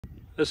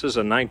This is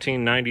a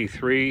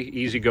 1993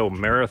 EZGO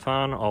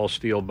Marathon all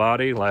steel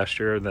body.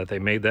 Last year that they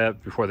made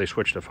that before they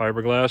switched to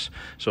fiberglass.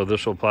 So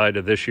this will apply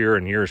to this year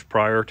and years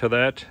prior to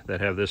that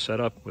have this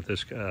setup with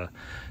this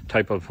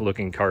type of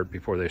looking cart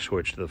before they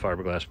switched to the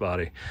fiberglass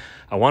body.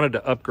 I wanted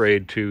to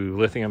upgrade to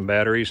lithium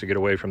batteries to get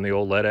away from the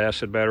old lead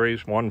acid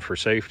batteries, one for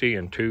safety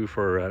and two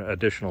for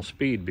additional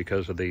speed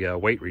because of the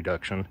weight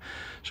reduction.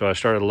 So I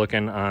started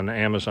looking on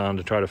Amazon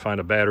to try to find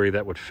a battery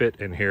that would fit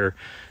in here,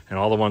 and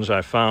all the ones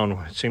I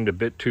found seemed a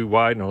bit too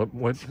wide and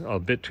a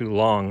bit too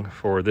long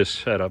for this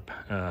setup,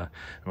 and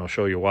I'll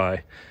show you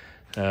why.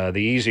 The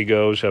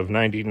EZGOs of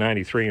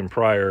 1993 and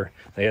prior,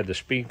 they had the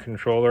speed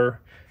controller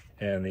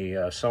and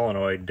the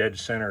solenoid dead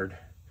centered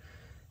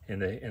in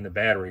the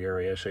battery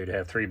area. So you'd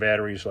have three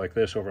batteries like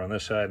this over on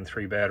this side and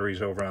three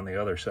batteries over on the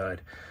other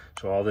side.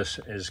 So all this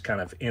is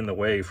kind of in the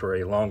way for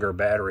a longer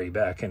battery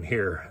back in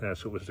here.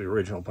 That's what was the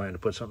original plan, to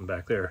put something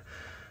back there.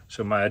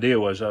 So my idea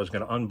was I was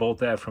going to unbolt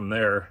that from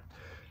there,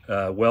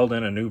 weld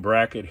in a new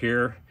bracket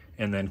here,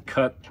 and then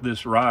cut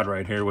this rod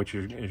right here, which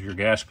is your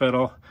gas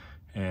pedal,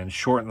 and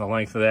shorten the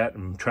length of that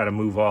and try to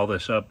move all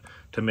this up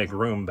to make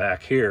room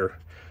back here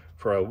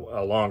for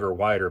a longer,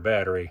 wider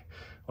battery.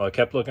 Well, I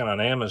kept looking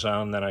on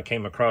Amazon, then I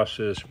came across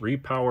this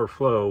Repower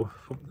Flow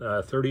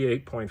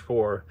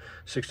 38.4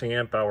 60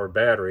 amp hour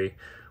battery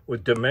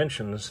with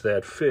dimensions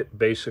that fit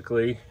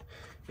basically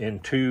in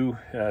two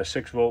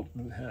 6-volt,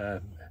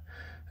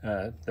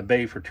 the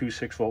bay for two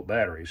 6-volt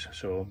batteries.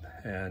 So,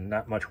 and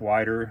not much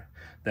wider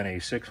than a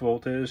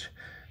 6-volt is,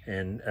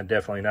 and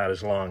definitely not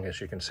as long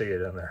as you can see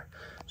it in there.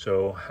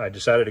 So I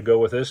decided to go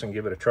with this and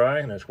give it a try,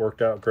 and it's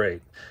worked out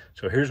great.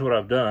 So here's what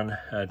I've done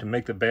to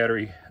make the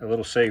battery a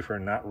little safer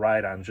and not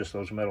ride on just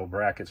those metal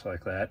brackets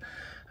like that.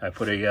 I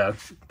put a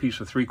piece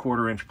of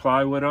 3/4 inch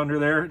plywood under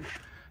there,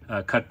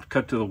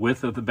 cut to the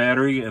width of the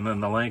battery, and then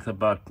the length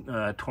about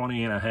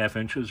 20.5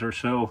 inches or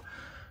so,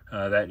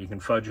 that you can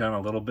fudge on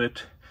a little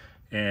bit.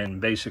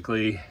 And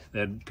basically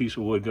that piece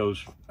of wood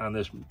goes on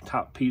this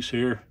top piece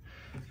here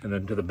and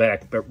then to the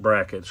back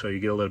bracket, so you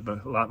get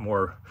a lot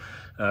more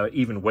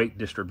even weight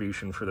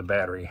distribution for the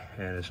battery,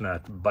 and it's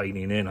not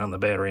biting in on the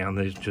battery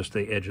on just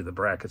the edge of the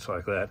brackets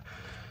like that.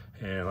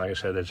 And like I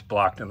said, it's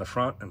blocked in the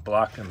front and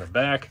blocked in the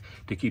back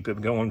to keep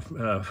it going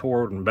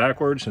forward and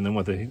backwards. And then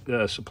with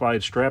the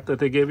supplied strap that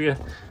they give you,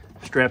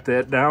 strap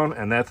that down,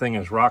 and that thing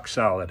is rock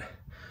solid.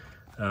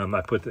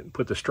 I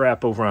put the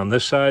strap over on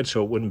this side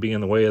so it wouldn't be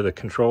in the way of the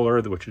controller,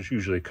 which is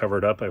usually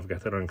covered up. I've got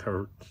that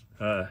uncovered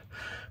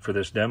for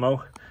this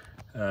demo.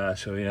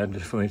 So yeah,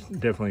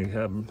 definitely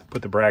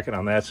put the bracket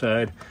on that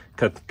side,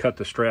 cut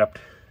the strap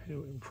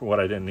for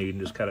what I didn't need, and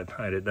just kind of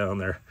tied it down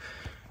there.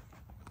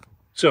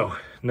 So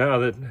now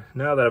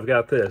that I've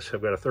got this,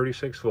 I've got a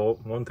 36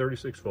 volt, one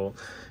 36 volt,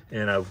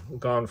 and I've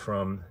gone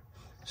from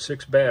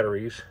 6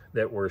 batteries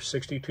that were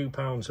 62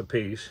 pounds a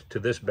piece to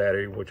this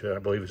battery, which I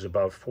believe is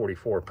about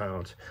 44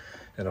 pounds.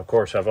 And of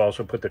course, I've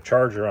also put the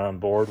charger on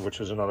board, which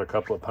is another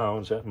couple of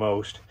pounds at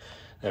most.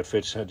 That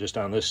fits just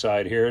on this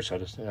side here, so I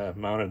just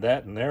mounted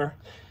that in there.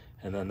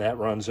 And then that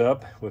runs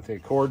up with a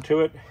cord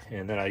to it.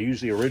 And then I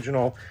use the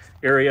original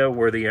area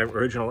where the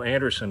original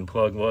Anderson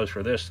plug was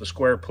for this, the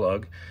square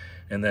plug,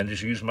 and then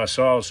just use my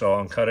sawzall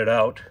and cut it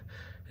out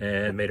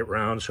and made it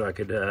round so I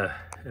could,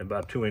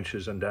 about 2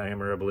 inches in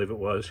diameter, I believe it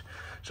was,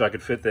 so I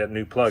could fit that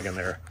new plug in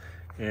there.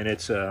 And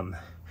it's a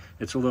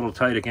little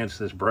tight against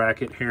this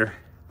bracket here,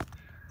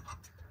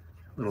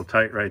 a little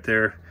tight right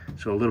there,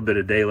 so a little bit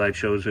of daylight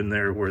shows in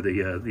there where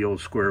the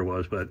old square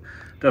was, but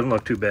it doesn't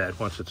look too bad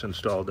once it's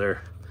installed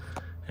there.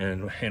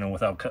 And you know,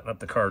 without cutting up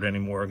the cart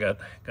anymore, got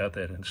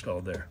that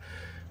installed there.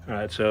 All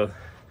right, so,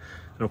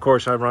 and of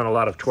course I run a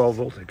lot of 12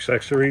 volt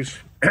accessories,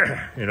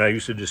 and I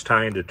used to just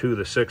tie into 2 of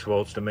the 6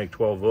 volts to make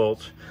 12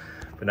 volts.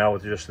 But now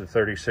with just the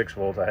 36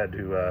 volts, I had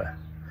to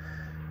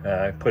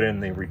put in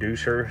the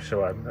reducer.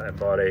 So I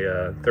bought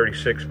a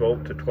 36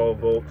 volt to 12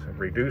 volt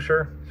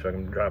reducer, so I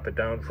can drop it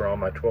down for all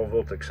my 12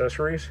 volt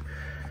accessories.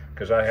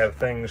 Because I have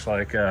things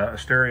like a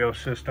stereo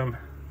system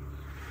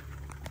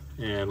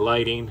and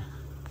lighting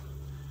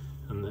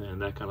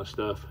and that kind of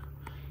stuff.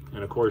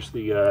 And of course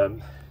the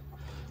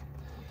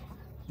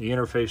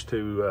interface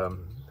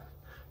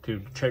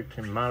to check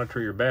and monitor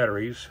your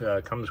batteries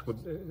comes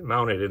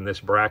mounted in this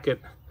bracket.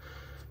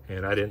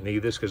 And I didn't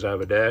need this because I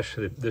have a dash.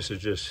 This is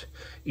just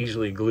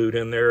easily glued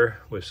in there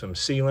with some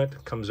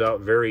sealant. Comes out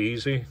very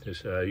easy.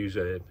 Just use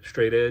a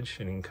straight edge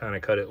and you can kind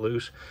of cut it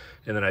loose.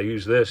 And then I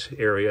use this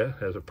area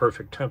as a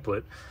perfect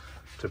template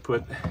to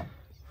put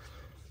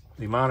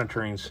the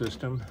monitoring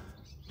system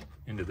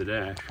into the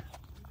dash.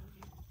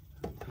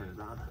 Turn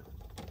it on.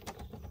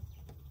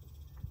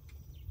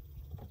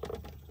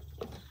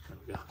 There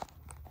we go.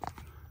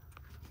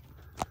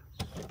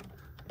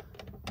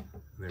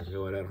 There we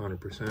go at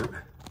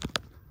 100%.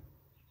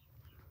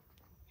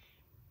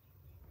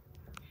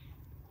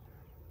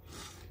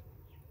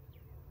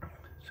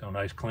 So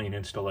nice clean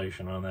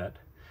installation on that.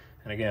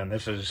 And again,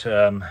 this is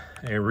a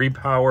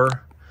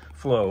Repower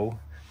Flow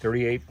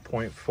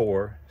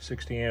 38.4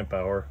 60 amp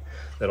hour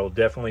that'll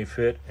definitely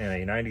fit in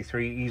a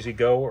 93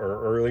 EZGO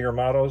or earlier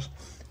models.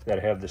 It's got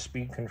to have the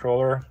speed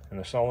controller and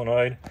the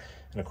solenoid,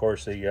 and of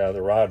course the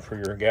rod for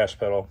your gas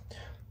pedal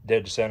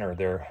dead center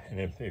there.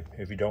 And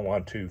if you don't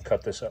want to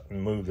cut this up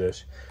and move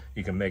this,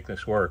 you can make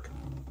this work.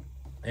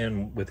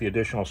 And with the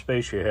additional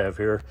space you have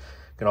here,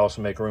 you can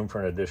also make room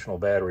for an additional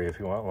battery if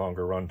you want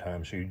longer run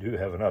time. So you do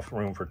have enough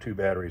room for 2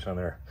 batteries on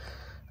there.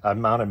 I've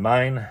mounted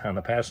mine on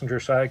the passenger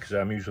side because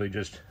I'm usually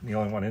just the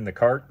only one in the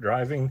cart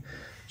driving.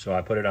 So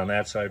I put it on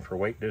that side for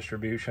weight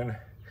distribution.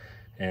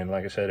 And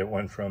like I said, it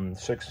went from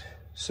six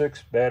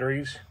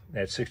batteries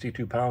at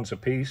 62 pounds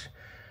apiece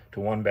to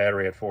 1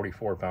 battery at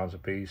 44 pounds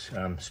apiece.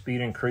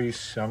 Speed increase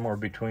somewhere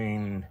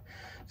between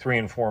 3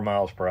 and 4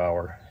 miles per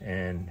hour,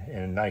 and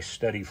nice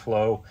steady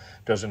flow.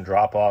 Doesn't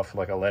drop off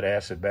like a lead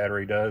acid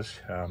battery does.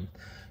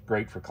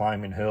 Great for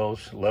climbing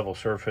hills, level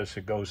surface.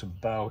 It goes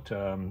about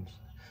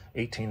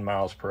 18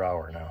 miles per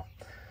hour now.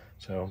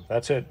 So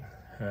that's it.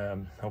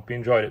 Hope you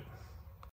enjoyed it.